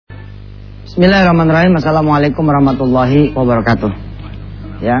Bismillahirrahmanirrahim. Assalamualaikum warahmatullahi wabarakatuh.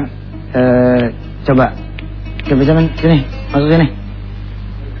 Ya, coba sini, masuk sini.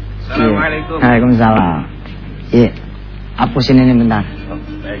 Assalamualaikum. Waalaikumsalam. Iya, hapusin ini bentar.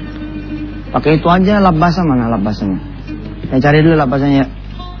 Baik. Pakai itu aja, labasa mana labasanya? Ya, cari dulu labasanya.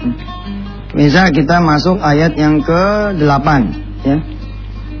 Bisa kita masuk ayat yang ke-8, ya.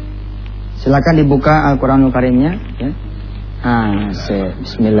 Silakan dibuka Al-Qur'anul Karimnya, ya.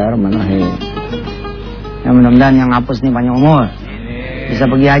 Bismillahirrahmanirrahim. Ya, mudah-mudahan yang hapus nih panjang umur, bisa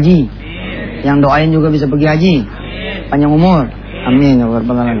pergi haji. Yang doain juga bisa pergi haji, panjang umur. Amin ya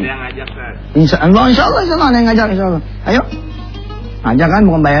rabbal alamin. Insya Allah ada yang ngajak, insya Allah. Ayo, ngajak kan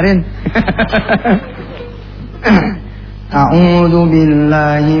bukan bayarin. A'udzu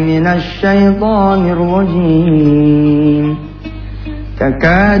billahi minasy syaithanir rajim.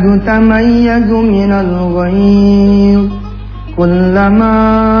 Takadu tamayyazu minal ghayz. Kullama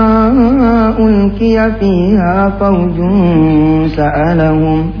ulqiya fiha fawjun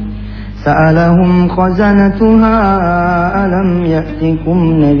sa'alahum khazanatuha alam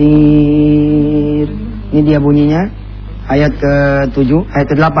ya'tikum nadhir. Ini dia bunyinya ayat ke-7, ayat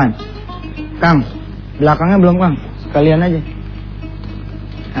ke-8. Kang, belakangnya belum Kang? Sekalian aja.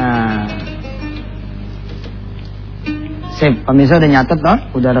 Sip, pemirsa udah nyatet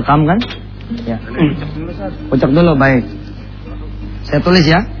toh? Udah rekam kan? Ya. Ucap dulu, baik. Saya tulis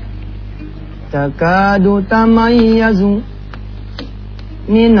ya. Takadu tamayyazu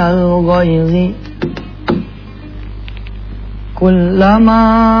minal ghayzi kullama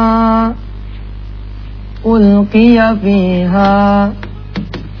ulqiya fiha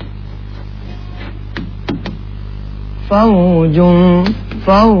fawjun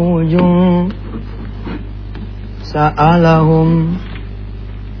sa'alahum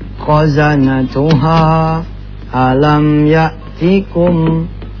khazanatuha alam ya'tikum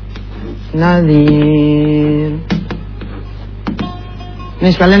nadhir. Ini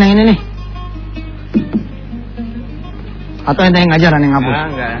sekalian yang ini nih. Atau yang ngajar, yang ngapus?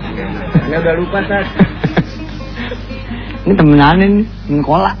 Enggak. Ini udah lupa, Sat. Ini temenanin,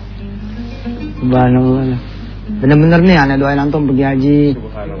 kolak. Subhanallah. Bener-bener nih, aneh doain antum pergi haji.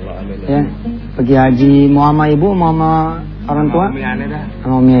 Subhanallah, amin. Ya, pergi haji. Mau sama ibu, mau sama orang tua? Umi aneh dah.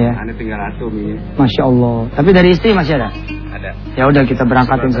 Sama Umi ya. Aneh tinggal satu Umi. Masya Allah. Tapi dari istri masih ada? Ada. Ya udah kita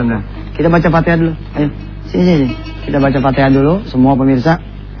berangkatin semua. Kita baca Fatihah dulu. Ayo, sini. Kita baca Fatihah dulu, semua pemirsa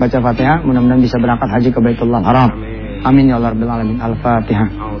baca Fatihah. Mudah-mudahan bisa berangkat haji ke Baitullah Haram. Amin ya Allah rabbil alamin. Al-Fatihah.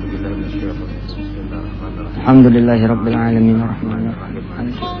 Alhamdulillahirabbil alamin arrahmanir rahim.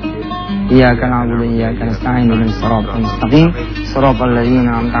 Iyyaka na'budu wa iyyaka nasta'in ihdinas siratal mustaqim siratal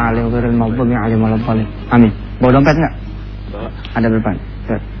ladzina an'amta 'alaihim ghairil maghdubi 'alaihim waladdallin. Amin. Bawa dompet enggak? Bawa. Ada berapa?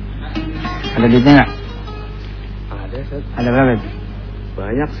 Ada duitnya enggak? Ada, Sat. Ada berapa?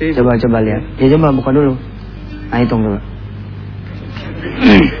 Banyak sih. Coba lihat. Ya coba buka dulu. Nah, hitung dulu.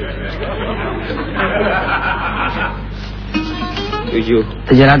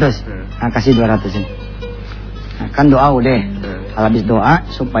 700. Nah, kasih 200 ini. Nah, kan doa udah. Kalau habis doa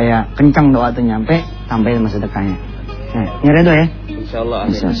supaya kencang doa itu nyampe, tambahin masa sedekahnya. Nah, nyari doa ya. Insyaallah.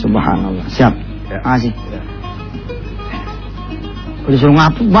 Bisa, subhanallah. Siap. Ya. Makasih. Ya. Udah suruh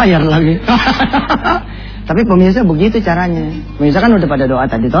ngapus bayar lagi. Tapi pemirsa begitu caranya. Pemirsa kan udah pada doa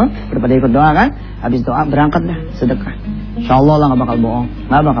tadi toh, udah pada ikut doa kan? Habis doa berangkat dah sedekah. Insyaallah lah nggak bakal bohong,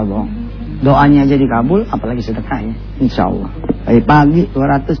 nggak bakal bohong. Doanya aja dikabul, apalagi sedekahnya. Insyaallah. Dari pagi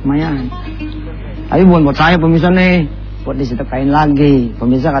 200 lumayan. Tapi bukan buat saya pemirsa nih, buat disedekahin lagi.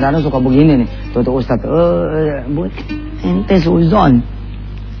 Pemirsa kadang-kadang suka begini nih. Tuh Ustaz, buat ente suzon.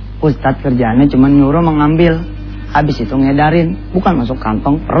 Ustaz kerjaannya cuma nyuruh mengambil, habis itu ngedarin, bukan masuk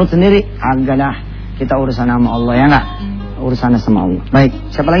kantong perut sendiri. Agak dah. Kita urusan sama Allah ya enggak? Urusannya sama Allah. Baik,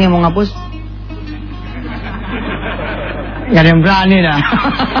 siapa lagi yang mau ngapus? Gak ada yang berani dah.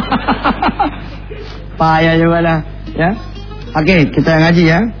 Payah juga dah, ya. Oke, kita ngaji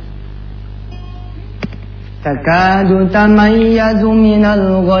ya. Takadu tamayyazu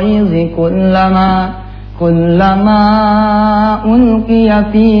minal ghayzi kullama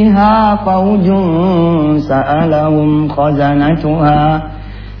ulqiya fiha fawjun sa'alahum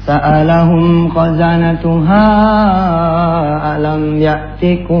khazanatuha alam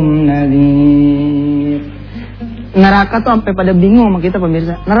ya'tikum nadhir. Neraka tuh sampai pada bingung sama kita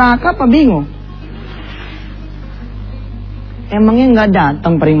pemirsa. Neraka apa bingung? Emangnya nggak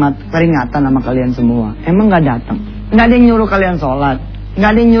datang peringatan sama kalian semua? Emang nggak datang? Nggak ada yang nyuruh kalian sholat, nggak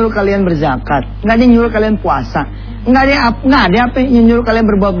ada yang nyuruh kalian berzakat, nggak ada yang nyuruh kalian puasa, nggak ada apa yang nyuruh kalian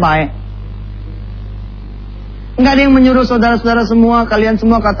berbuat baik. Nggak ada yang menyuruh saudara-saudara semua, kalian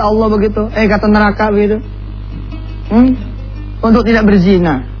semua kata Allah begitu, kata neraka begitu, untuk tidak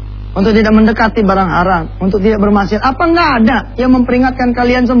berzina, untuk tidak mendekati barang haram, untuk tidak bermaksiat. Apa nggak ada yang memperingatkan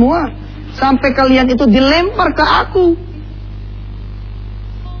kalian semua sampai kalian itu dilempar ke aku?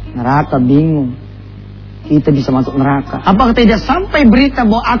 Neraka bingung. Kita bisa masuk neraka. Apakah tidak sampai berita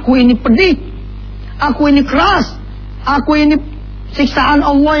bahwa aku ini pedih, aku ini keras, aku ini siksaan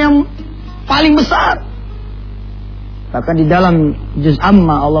Allah yang paling besar? Bahkan di dalam juz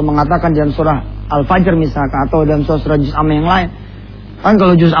amma Allah mengatakan dalam surah Al-Fajr misalkan, atau dalam surah juz amma yang lain. Kan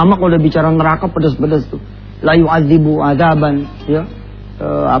kalau juz amma kalau udah bicara neraka pedas-pedas tuh. La yu'adzibu adzaban, ya.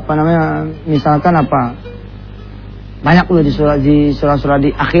 Misalkan apa? Banyak loh di surah-surah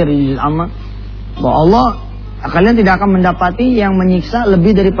di akhir di juz amma bahwa Allah, kalian tidak akan mendapati yang menyiksa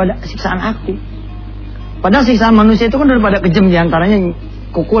lebih daripada siksaan aku. Padahal siksaan manusia itu kan daripada kejam, di antaranya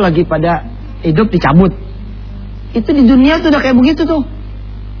kuku lagi pada hidup dicabut. Itu di dunia tuh udah kayak begitu tuh.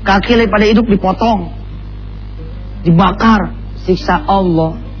 Kaki lagi pada hidup dipotong, dibakar. Siksa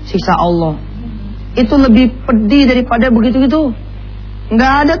Allah itu lebih pedih daripada begitu-gitu.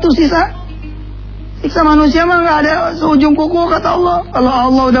 Nggak ada tuh siksa manusia mah nggak ada seujung kuku, kata Allah. Kalau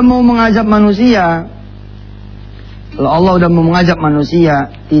Allah udah mau mengazab manusia,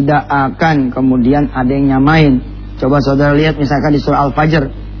 tidak akan kemudian ada yang nyamain. Coba saudara lihat misalkan di surah Al-Fajr,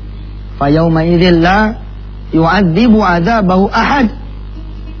 fa yauma idzil la yu'adzibu adzabahu ahad.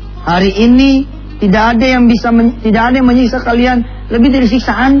 Hari ini tidak ada yang menyiksa kalian lebih dari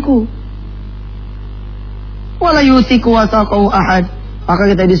siksaanku. Wala yuthiqu wathaqahu ahad.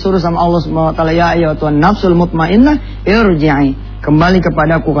 Maka kita disuruh sama Allah Subhanahu wa taala, ya ayyatuhan nafsul mutmainnah irji'i, kembali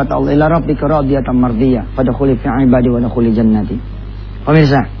kepadaku, kata Allah, ila rabbika radiyatan mardiyah fadkhuli fi ibadi wa dkhuli jannati.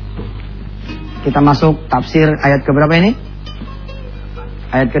 Pemirsa, kita masuk tafsir ayat keberapa ini?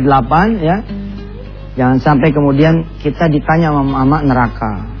 Ayat ke-8 ya. Jangan sampai kemudian kita ditanya sama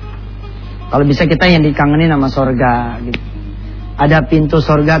neraka. Kalau bisa kita yang dikangenin sama sorga gitu. Ada pintu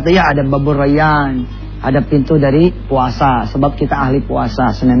sorga tuh ya, ada babur rayyan, ada pintu dari puasa, sebab kita ahli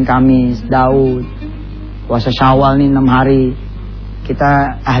puasa, Senin Kamis, Daud, puasa Syawal nih 6 hari.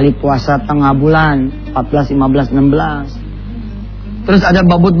 Kita ahli puasa tengah bulan 14, 15, 16. Terus ada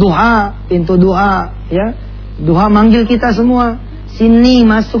babut duha, pintu duha ya. Duha manggil kita semua, sini,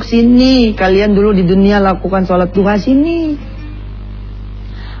 masuk sini. Kalian dulu di dunia lakukan sholat duha, sini.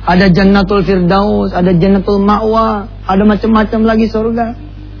 Ada Jannatul Firdaus, ada Jannatul Ma'wa, ada macam-macam lagi surga.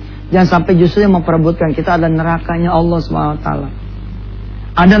 Jangan sampai justru yang memperebutkan kita ada nerakanya Allah SWT.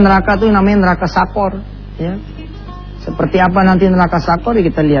 Ada neraka tuh namanya neraka Sakor, ya. Seperti apa nanti neraka Sakor ya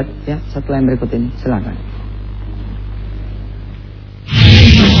kita lihat ya setelah yang berikut ini. Silakan.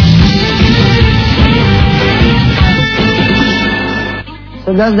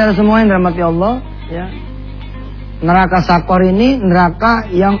 Saudara-saudara semua yang dirahmati Allah, ya. Neraka Sakor ini neraka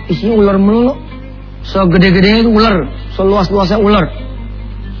yang isinya ular melulu. Segede-gedenya itu ular, seluas-luasnya ular.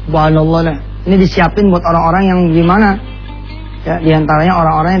 Subhanallah lah. Ini disiapin buat orang-orang yang gimana? Ya, diantaranya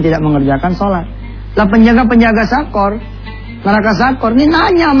orang-orang yang tidak mengerjakan sholat. Lah penjaga-penjaga Sakor, neraka Sakor ini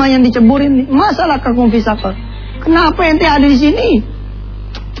nanya sama yang diceburin nih, masalah kakum fi Sakor. Kenapa ente ada di sini?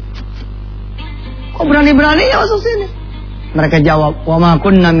 Kok berani-beraninya masuk sini? Mereka jawab, wa ma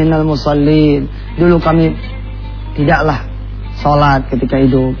kunna minal musallin. Dulu kami tidaklah sholat ketika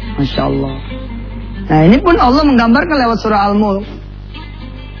hidup. Masya Allah. Nah ini pun Allah menggambarkan lewat surah Al-Mulk.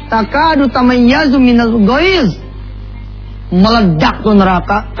 Takadu tamayyazu minal ghaiz. Meledak tuh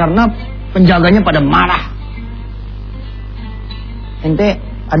neraka karena penjaganya pada marah. Ente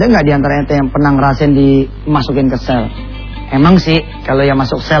ada nggak di antara ente yang pernah ngerasain dimasukin ke sel? Emang sih kalau yang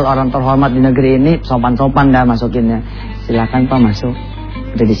masuk sel orang terhormat di negeri ini sopan-sopan dah masukinnya. Silakan Pak masuk.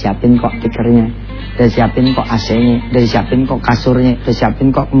 Udah disiapin kok tikernya, udah disiapin kok AC-nya, udah disiapin kok kasurnya, udah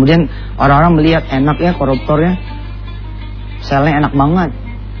disiapin kok. Kemudian orang-orang melihat enak ya koruptornya, selnya enak banget.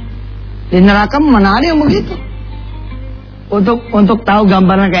 Di neraka mana ada yang begitu? Untuk tahu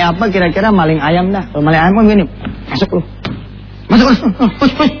gambarnya kayak apa, kira-kira maling ayam dah. Kalau maling ayam kan gini, masuk lu, masuk lu,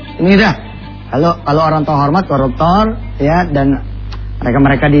 push. Ini dah. Kalau orang terhormat koruptor ya, dan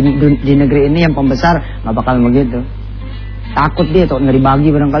mereka di negeri ini yang pembesar nggak bakal begitu. Takut dia tuh nggak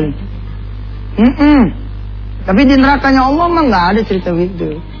dibagi barangkali. Tapi di nerakanya Allah mah nggak ada cerita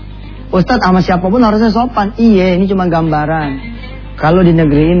gitu. Ustadz sama siapapun harusnya sopan. Iya, ini cuma gambaran. Kalau di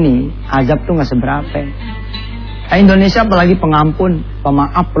negeri ini azab tuh nggak seberapa. Indonesia apalagi pengampun,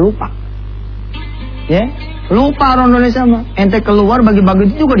 pemaaf, pelupa. Ya, lupa orang Indonesia mah. Ente keluar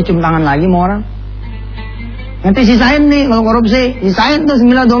bagi-bagi itu juga dicium tangan lagi sama orang. Nanti sisain nih kalau korupsi, sisain tuh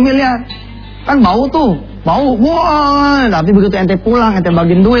 2 miliar. Kan bau tuh. Bau, wah, tapi begitu ente pulang, ente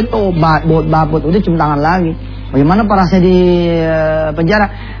bagiin duit tuh, babut, udah cium tangan lagi. Bagaimana parasnya di penjara?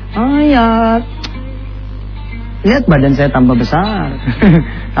 Ayat. lihat badan saya tambah besar.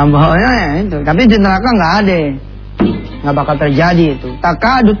 Tambahnya itu. Tapi di neraka nggak ada. Nggak bakal terjadi itu.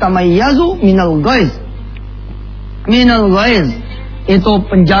 Takadu tamayyazu minal ghaiz. Minal ghaiz. Itu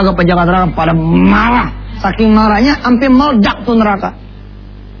penjaga-penjaga neraka pada marah. Saking marahnya sampai meledak tuh neraka.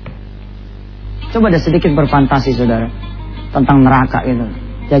 Coba ada sedikit berfantasi saudara tentang neraka itu.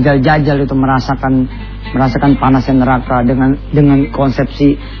 Jajal-jajal itu merasakan panasnya neraka dengan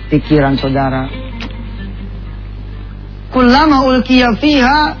konsepsi pikiran saudara. Kullama ulqiya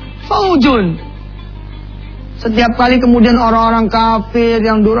fiha faujun. Setiap kali kemudian orang-orang kafir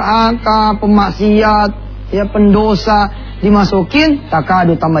yang durhaka, pemaksiat, ya pendosa dimasukin,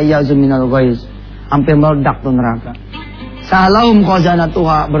 takadu tamayyazu minal ghaiz. Hampir meledak tuh neraka. Salahum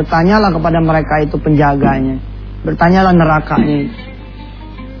khazanatuha, bertanyalah kepada mereka itu penjaganya. Bertanyalah nerakanya.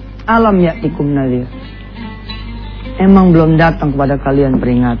 Alam ya'tikum nadhir. Emang belum datang kepada kalian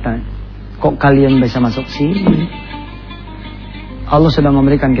peringatan. Kok kalian bisa masuk sini? Allah sudah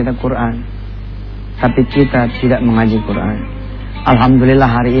memberikan kita Quran, tapi kita tidak mengaji Quran.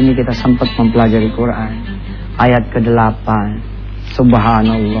 Alhamdulillah hari ini kita sempat mempelajari Quran. Ayat ke-8.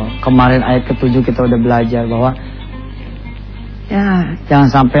 Subhanallah. Kemarin ayat ke-7 kita udah belajar bahwa ya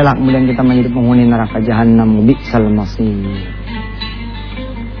jangan sampailah kemudian kita menjadi penghuni neraka jahanam. Bi'sal masir.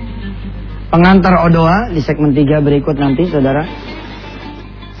 Pengantar Odoa di segmen 3 berikut nanti saudara.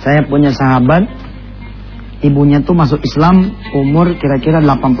 Saya punya sahabat, ibunya tuh masuk Islam umur kira-kira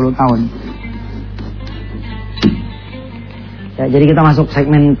 80 tahun. Ya, jadi kita masuk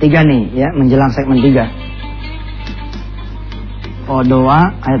segmen 3 nih ya, menjelang segmen 3.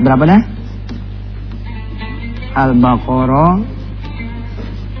 Odoa ayat berapa dah? Al-Baqarah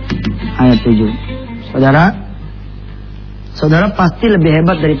ayat 7. Saudara pasti lebih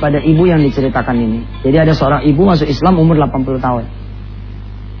hebat daripada ibu yang diceritakan ini. Jadi ada seorang ibu masuk Islam umur 80 tahun.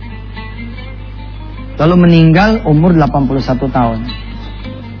 Lalu meninggal umur 81 tahun.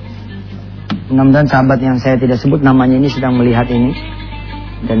 Mudah-mudahan sahabat yang saya tidak sebut namanya ini sedang melihat ini.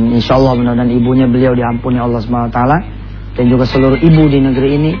 Dan insya Allah mudah-mudahan ibunya beliau diampuni Allah SWT. Dan juga seluruh ibu di negeri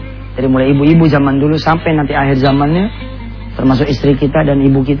ini. Dari mulai ibu-ibu zaman dulu sampai nanti akhir zamannya. Termasuk istri kita dan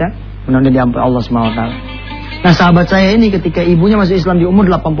ibu kita. Mudah-mudahan diampuni Allah SWT. Nah sahabat saya ini ketika ibunya masuk Islam di umur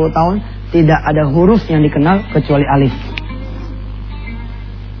 80 tahun. Tidak ada huruf yang dikenal kecuali alif.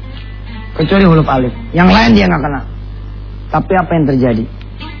 Kecuali huruf alif. Yang lain dia nggak kenal. Tapi apa yang terjadi?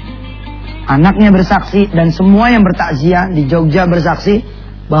 Anaknya bersaksi dan semua yang bertakziah di Jogja bersaksi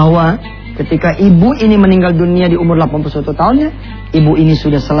bahwa ketika ibu ini meninggal dunia di umur 81 tahunnya, ibu ini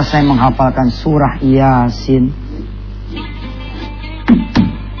sudah selesai menghafalkan surah Yasin.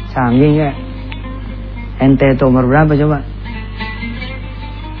 Canggih nggak? Ente itu umur berapa coba?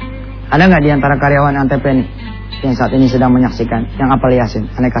 Ada nggak di antara karyawan Antep ini yang saat ini sedang menyaksikan yang hafal Yasin?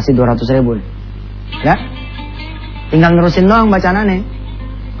 Ane kasih 200.000. Ya? Tinggal nerusin doang bacaan ane.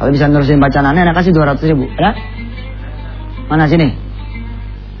 Kalau bisa nerusin bacaan ane kasih 200.000. Ya? Mana sini?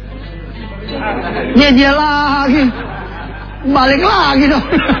 Dia lagi. Balik lagi dong.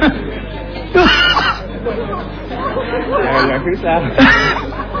 Nggak bisa.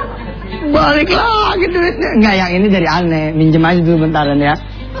 Balik lagi duitnya. Enggak, yang ini dari ane. Minjem aja dulu bentaran ya.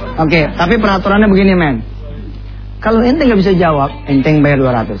 Oke, tapi peraturannya begini men. Kalau ente nggak bisa jawab, ente yang bayar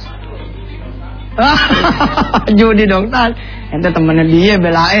 200. Judi dong, Tan. Ente temennya dia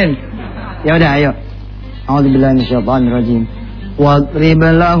belain. Ya udah, ayo. A'udzubillahi minasyaitonirrajim. Wadrib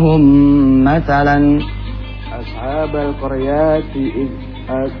lahum mathalan Ashabal qaryati id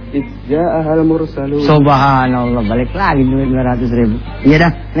ja'ahal mursalun. Subhanallah, balik lagi duit 200.000. Iya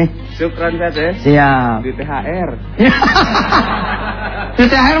dah, nih. Syukran Tete. Siap. Di THR. Duit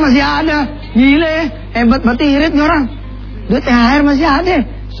THR masih ada. Gile, hebat berarti irit nih orang. Duit THR masih ada.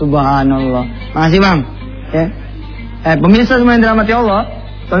 Subhanallah. Makasih bang. Ya. Pemirsa semua yang dirahmati Allah.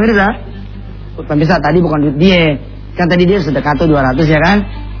 Pemirsa tadi bukan duit dia. Kan tadi dia sedekah tuh 200 ya kan.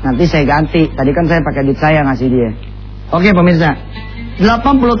 Nanti saya ganti. Tadi kan saya pakai duit saya ngasih dia. Oke pemirsa.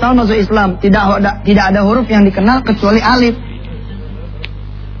 80 tahun masuk Islam. Tidak ada huruf yang dikenal kecuali alif.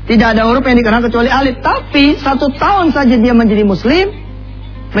 Tidak ada huruf yang dikenal kecuali alif. Tapi 1 tahun saja dia menjadi muslim,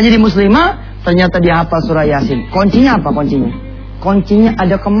 menjadi muslimah, ternyata dia hafal surah Yasin. Kuncinya apa kuncinya? Kuncinya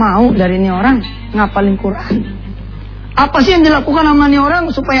ada kemau dari ini orang ngapalin Quran. Apa sih yang dilakukan sama ini orang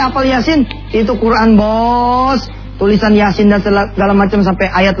supaya hafal Yasin? Itu Quran bos. Tulisan Yasin dan segala macam sampai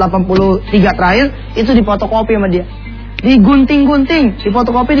ayat 83 terakhir itu difotokopi sama dia. Digunting-gunting,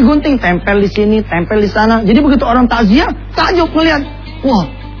 difotokopi, digunting, tempel di sini, tempel di sana. Jadi begitu orang takziah, takjub melihat, wah,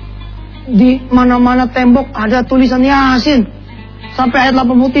 di mana-mana tembok ada tulisan Yasin sampai ayat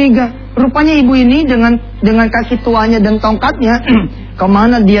 83. Rupanya ibu ini dengan kaki tuanya dan tongkatnya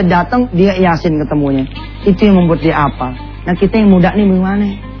Kemana dia datang, dia yasin ketemunya. Itu yang membuat dia apal. Nah kita yang muda nih bagaimana?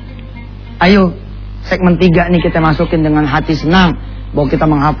 Ayo, segmen 3 nih kita masukin dengan hati senang bahwa kita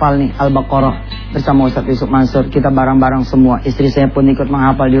menghafal nih Al-Baqarah bersama Ustaz Yusuf Mansur. Kita bareng-bareng semua. Istri saya pun ikut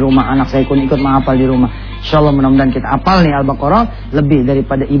menghafal di rumah, anak saya pun ikut menghafal di rumah. Insyaallah mudah-mudahan kita hafal nih Al-Baqarah lebih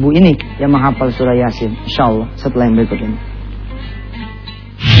daripada ibu ini yang menghafal surah Yasin. Insyaallah setelah yang berikut ini.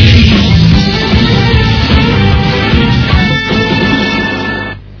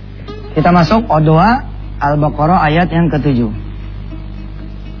 Kita masuk doa Al-Baqarah ayat yang ke-7.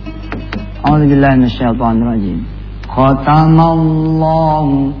 A'udzubillahi minasyaitonirrajim.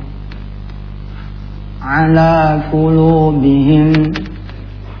 Khatamallahu ala qulubihim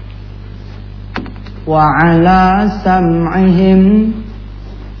wa ala sam'ihim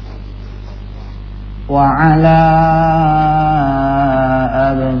wa ala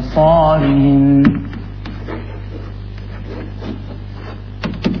absarihim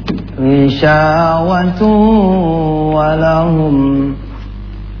ghishawatu wa lahum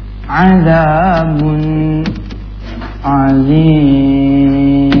azabun azim.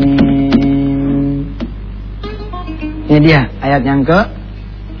 Ini dia ayat yang ke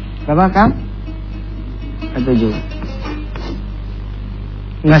berapa kan? Ke-7.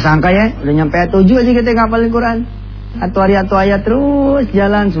 Nggak sangka ya, udah nyampe ayat 7 aja kita ngapalin Quran. Atau ayat terus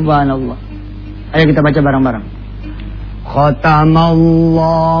jalan, subhanallah. Ayo kita baca bareng-bareng.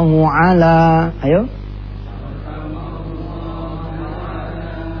 Khatamallahu ala, ayo.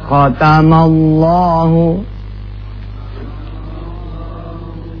 Khatamallahu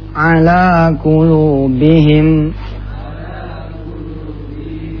ala qulubihim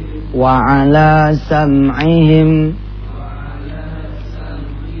wa ala sam'ihim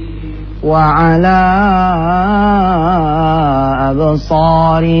wa ala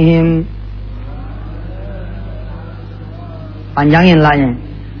absarihim. Panjangin lahnya.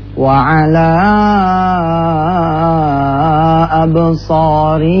 Wa ala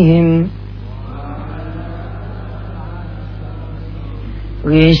absarihim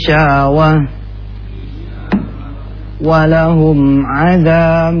ghishawah wa lahum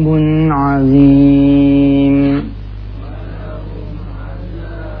adzabun azim.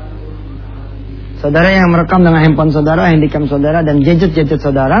 Saudara yang merekam dengan handphone saudara, handycam saudara dan gadget-gadget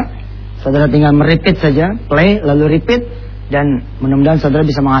saudara, saudara tinggal merepeat saja, play lalu repeat, dan mudah-mudahan saudara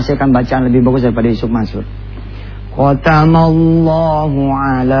bisa menghasilkan bacaan lebih bagus daripada Yusuf Mansur. Khatamallahu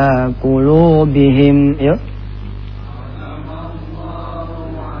ala qulubihim, yuk.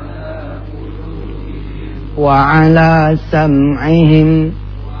 Wa ala sam'ihim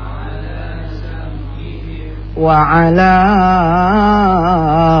wa ala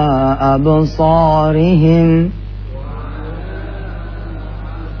absarihim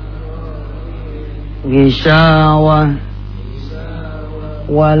ghishawah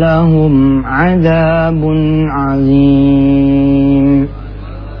wa lahum adzabun azim.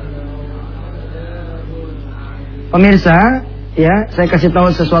 Pemirsa, ya, saya kasih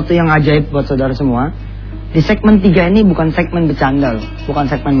tahu sesuatu yang ajaib buat saudara semua. Di segmen 3 ini bukan segmen bercanda loh, bukan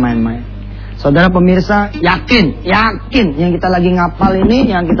segmen main-main. Saudara pemirsa, yakin yang kita lagi ngapal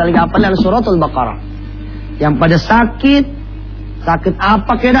ini, yang kita lagi hafal adalah suratul Baqarah. Yang pada sakit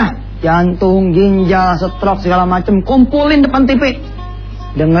apa dah, jantung, ginjal, stroke segala macam, kumpulin depan TV.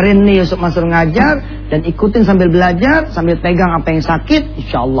 Dengerin nih Yusuf Mansur ngajar dan ikutin sambil belajar, sambil pegang apa yang sakit,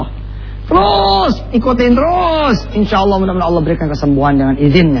 insyaallah. Terus ikutin terus, insyaallah mudah-mudahan Allah berikan kesembuhan dengan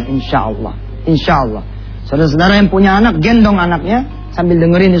izinnya, insyaallah. Insyaallah. Saudara-saudara yang punya anak, gendong anaknya sambil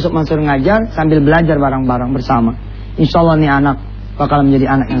dengerin Yusuf Mansur ngajar, sambil belajar bareng-bareng bersama. Insyaallah nih anak bakal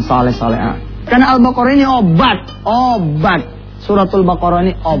menjadi anak yang saleh-salehah. Karena Al-Baqarah ini obat. Suratul Baqarah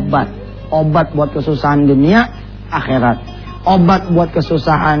ini obat buat kesusahan dunia, akhirat. Obat buat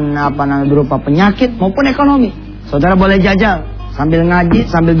kesusahan berupa penyakit maupun ekonomi. Saudara boleh jajal sambil ngaji,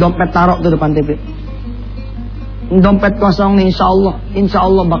 sambil dompet taruh tuh depan TV. Dompet kosong nih, insya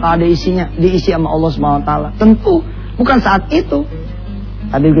Allah bakal ada isinya, diisi sama Allah SWT. Tentu bukan saat itu,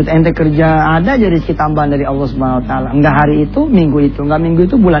 tapi kita ente kerja ada aja rezeki tambahan dari Allah SWT. Enggak hari itu, minggu itu, enggak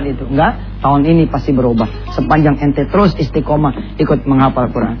minggu itu, bulan itu, enggak tahun ini pasti berubah. Sepanjang ente terus istiqomah ikut menghafal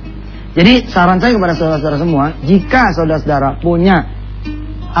Quran. Jadi saran saya kepada saudara-saudara semua, jika saudara-saudara punya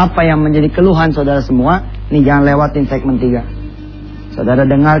apa yang menjadi keluhan saudara semua, nih jangan lewatin segmen 3. Saudara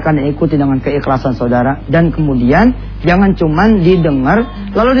dengarkan dan ikuti dengan keikhlasan saudara. Dan kemudian jangan cuman didengar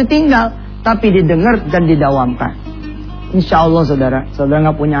lalu ditinggal, tapi didengar dan didawamkan. Insya Allah saudara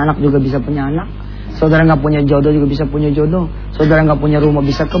gak punya anak juga bisa punya anak. Saudara gak punya jodoh juga bisa punya jodoh. Saudara gak punya rumah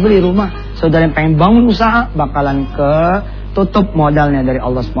bisa kebeli rumah. Saudara yang pengen bangun usaha bakalan tutup modalnya dari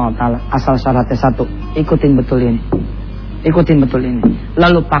Allah SWT. Asal syaratnya satu, ikutin betul ini. Ikutin betul ini.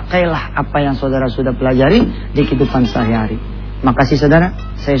 Lalu pakailah apa yang saudara sudah pelajari di kehidupan sehari-hari. Makasih saudara,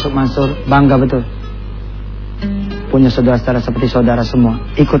 saya Yusuf Mansur bangga betul punya saudara-saudara seperti saudara semua.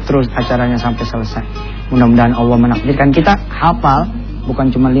 Ikut terus acaranya sampai selesai. Mudah-mudahan Allah menakdirkan kita hafal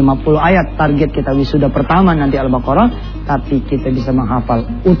bukan cuma 50 ayat target kita wisuda pertama nanti Al-Baqarah, tapi kita bisa menghafal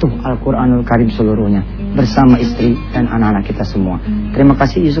utuh Al-Quranul Karim seluruhnya bersama istri dan anak-anak kita semua. Terima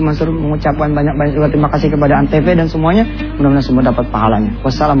kasih Yusuf Mansur mengucapkan banyak-banyak juga terima kasih kepada Antv dan semuanya. Mudah-mudahan semua dapat pahalanya.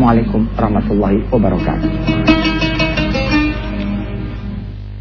 Wassalamualaikum warahmatullahi wabarakatuh.